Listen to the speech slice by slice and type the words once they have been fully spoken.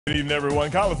Good evening,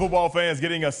 everyone. College football fans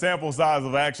getting a sample size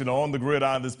of action on the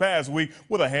gridiron this past week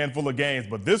with a handful of games.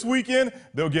 But this weekend,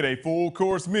 they'll get a full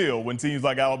course meal when teams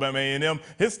like Alabama A&M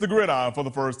hits the gridiron for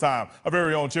the first time. Our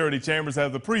very own Charity Chambers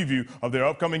has a preview of their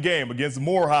upcoming game against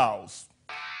Morehouse.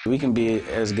 We can be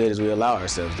as good as we allow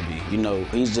ourselves to be. You know,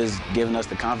 he's just giving us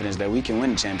the confidence that we can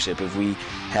win the championship if we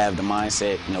have the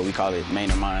mindset, we call it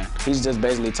Maynor mind. He's just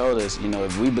basically told us,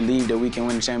 if we believe that we can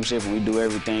win the championship and we do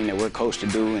everything that we're coached to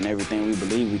do and everything we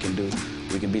believe we can do,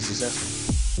 we can be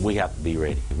successful. We have to be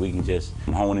ready. If we can just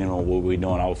hone in on what we're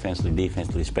doing offensively,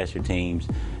 defensively, special teams,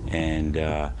 and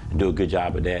do a good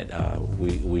job of that,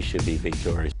 we should be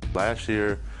victorious. Last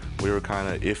year, we were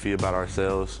kind of iffy about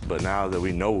ourselves, but now that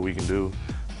we know what we can do,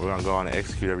 we're going to go on and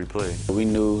execute every play. We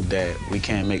knew that we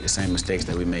can't make the same mistakes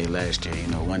that we made last year.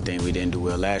 One thing we didn't do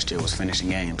well last year was finishing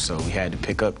games, so we had to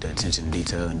pick up the attention to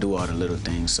detail and do all the little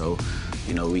things so,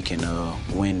 we can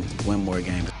win more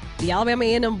games. The Alabama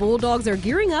A&M Bulldogs are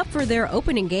gearing up for their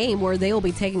opening game where they will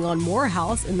be taking on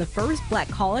Morehouse in the first Black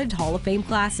College Hall of Fame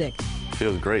Classic. It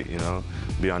feels great,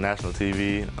 be on national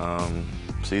TV,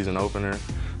 season opener.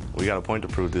 We got a point to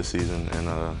prove this season, and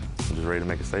I'm just ready to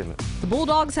make a statement. The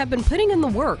Bulldogs have been putting in the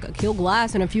work. Akil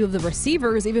Glass and a few of the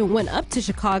receivers even went up to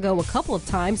Chicago a couple of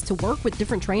times to work with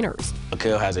different trainers.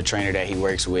 Akil has a trainer that he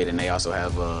works with, and they also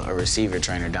have a receiver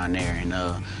trainer down there. And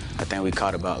I think we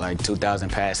caught about like 2,000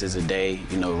 passes a day,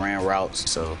 ran routes.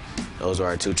 So those were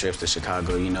our 2 trips to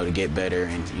Chicago, to get better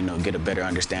and, get a better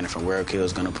understanding from where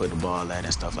Akil's going to put the ball at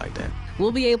and stuff like that.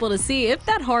 We'll be able to see if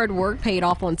that hard work paid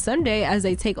off on Sunday as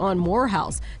they take on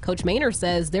Morehouse. Coach Maynor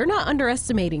says they're not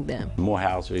underestimating them.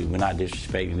 Morehouse, we're not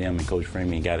disrespecting them, and Coach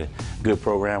Freeman got a good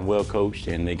program, well coached,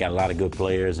 and they got a lot of good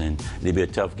players, and it'll be a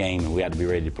tough game, and we have to be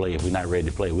ready to play. If we're not ready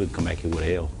to play, we'll come back here with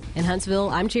a L. In Huntsville,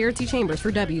 I'm Charity Chambers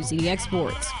for WCDX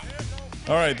Sports.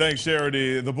 All right, thanks,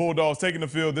 Charity. The Bulldogs taking the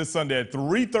field this Sunday at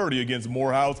 3:30 against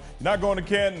Morehouse. You're not going to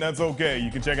Canton, that's okay.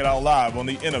 You can check it out live on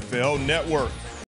the NFL Network.